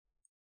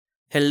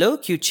Hello,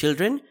 cute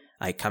children.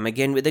 I come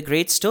again with a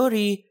great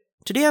story.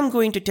 Today I'm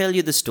going to tell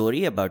you the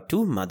story about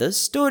two mothers'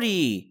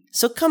 story.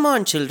 So come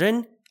on,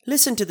 children.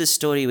 Listen to this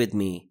story with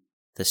me.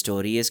 The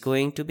story is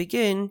going to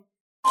begin.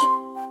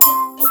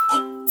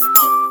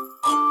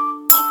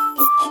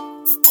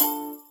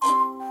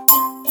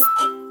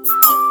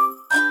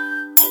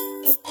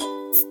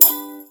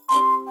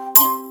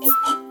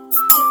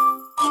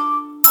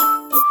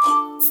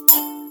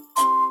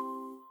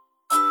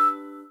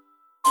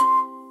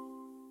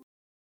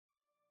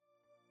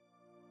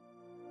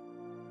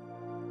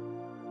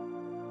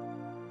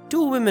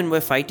 Two women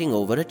were fighting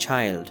over a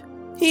child.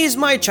 "He is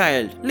my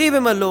child! Leave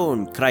him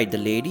alone!" cried the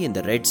lady in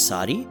the red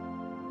sari.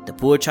 The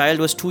poor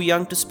child was too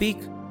young to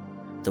speak.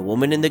 The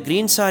woman in the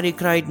green sari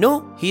cried, "No,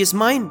 he is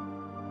mine!"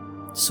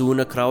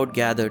 Soon a crowd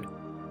gathered.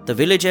 The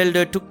village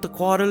elder took the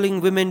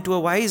quarreling women to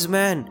a wise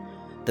man.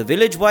 The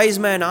village wise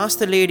man asked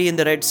the lady in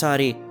the red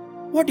sari,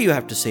 "What do you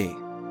have to say?"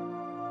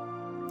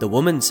 The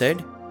woman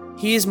said,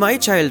 "He is my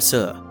child,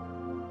 sir.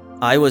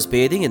 I was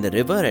bathing in the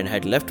river and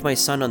had left my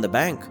son on the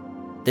bank.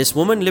 This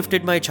woman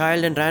lifted my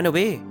child and ran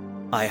away.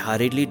 I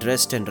hurriedly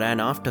dressed and ran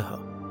after her."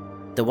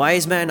 The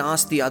wise man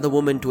asked the other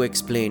woman to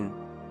explain.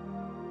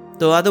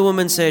 The other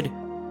woman said,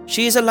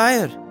 "She is a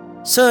liar.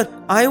 Sir,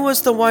 I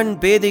was the one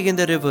bathing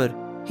in the river.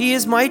 He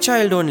is my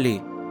child only.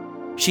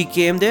 She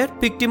came there,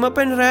 picked him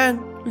up and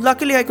ran.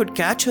 Luckily I could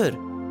catch her."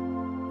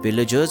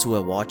 Villagers who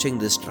were watching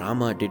this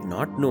drama did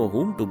not know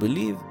whom to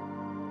believe.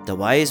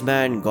 The wise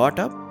man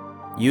got up.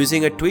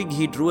 Using a twig,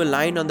 he drew a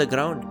line on the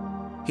ground.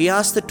 He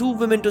asked the two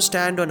women to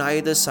stand on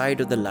either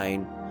side of the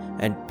line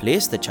and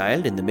place the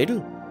child in the middle.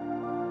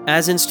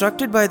 As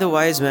instructed by the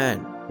wise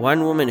man,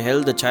 one woman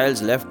held the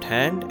child's left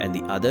hand and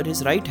the other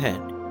his right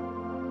hand.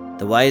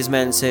 The wise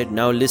man said,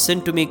 "Now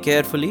listen to me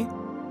carefully.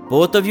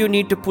 Both of you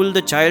need to pull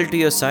the child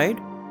to your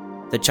side.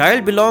 The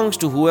child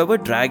belongs to whoever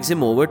drags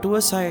him over to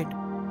a side."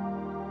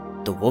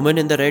 The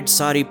woman in the red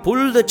sari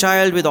pulled the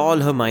child with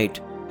all her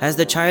might.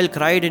 As the child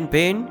cried in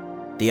pain,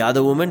 the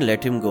other woman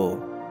let him go.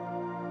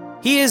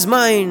 "He is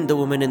mine!" the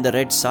woman in the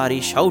red sari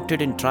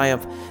shouted in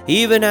triumph,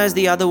 even as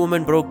the other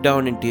woman broke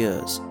down in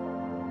tears.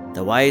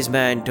 The wise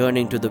man,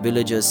 turning to the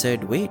villagers,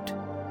 said, "Wait,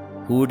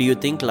 who do you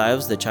think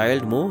loves the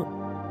child more?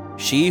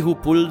 She who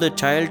pulled the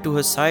child to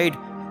her side,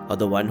 or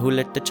the one who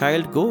let the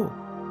child go?"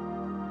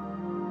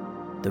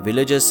 The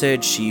villagers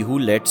said, "She who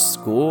lets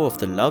go of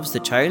the loves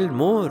the child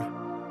more."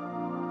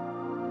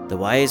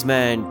 The wise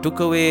man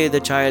took away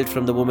the child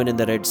from the woman in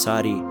the red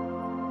sari.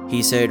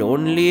 He said,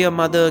 "Only a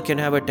mother can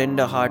have a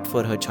tender heart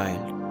for her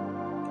child."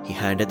 He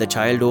handed the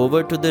child over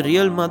to the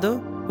real mother,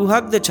 who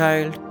hugged the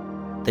child.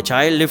 The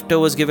child lifter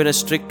was given a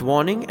strict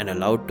warning and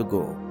allowed to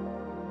go.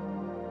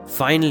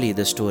 Finally,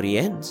 the story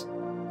ends.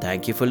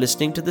 Thank you for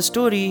listening to the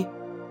story.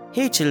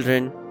 Hey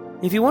children,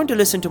 if you want to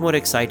listen to more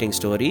exciting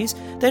stories,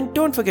 then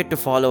don't forget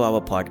to follow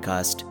our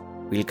podcast.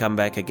 We'll come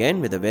back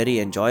again with a very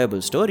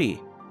enjoyable story.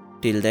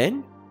 Till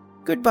then,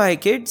 goodbye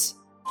kids.